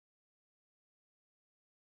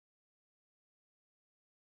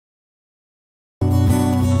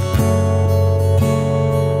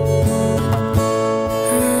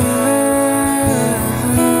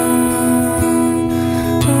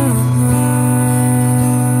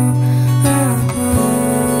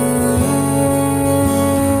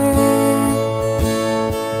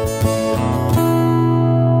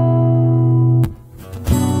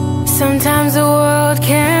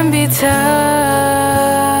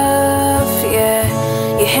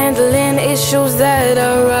issues that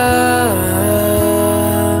are rough,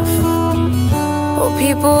 or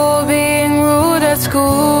people being rude at school.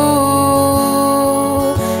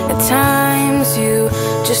 At times you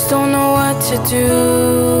just don't know what to do.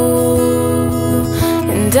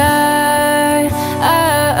 And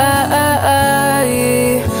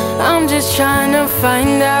I'm just trying to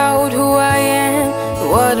find out who I am and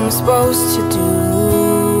what I'm supposed to do.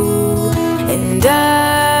 And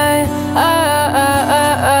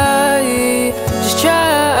just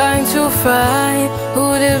trying to find who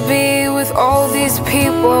to be with all these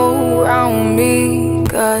people around me.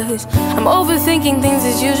 'Cause I'm overthinking things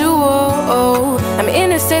as usual. I'm in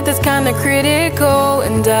a state that's kinda critical,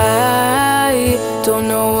 and I don't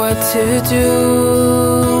know what to do.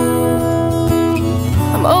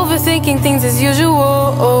 I'm overthinking things as usual.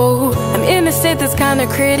 I'm in a state that's kinda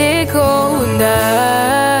critical, and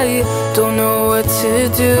I don't know what to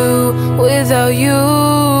do without you.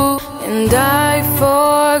 And I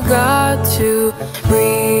forgot to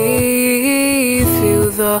breathe, feel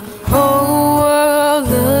the whole world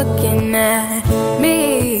looking at me.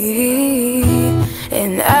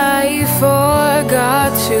 And I forgot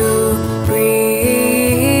to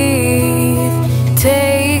breathe,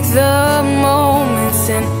 take the moments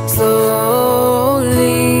and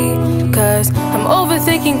slowly, 'cause I'm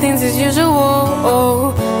overthinking things as usual.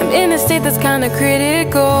 I'm in a state that's kinda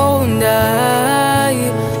critical, and I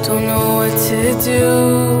don't know what to do,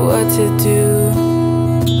 what to do.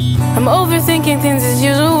 I'm overthinking things as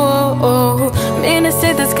usual. I'm in a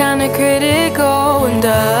state that's kinda critical, and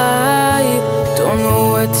I don't know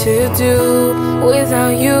what to do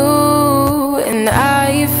without you. And I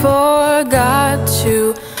forgot to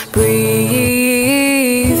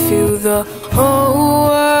breathe, feel the whole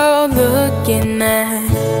world looking at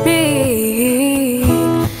me.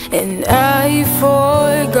 And I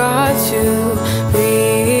forgot to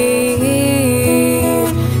breathe,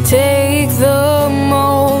 take the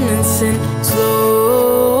moments and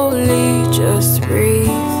slowly just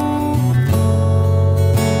breathe.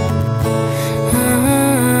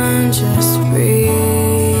 Just breathe.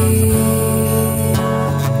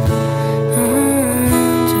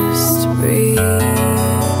 Just breathe.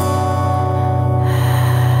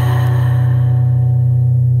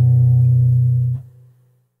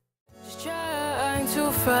 Just trying to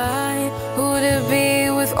find who to be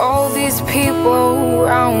with all these people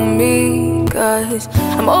around me. 'Cause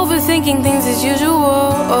I'm overthinking things as usual.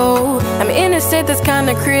 I'm in a state that's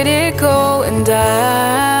kinda critical, and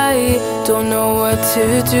I don't know what to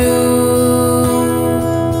do.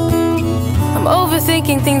 I'm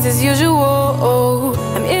overthinking things as usual.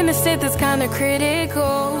 I'm in a state that's kinda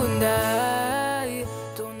critical, and I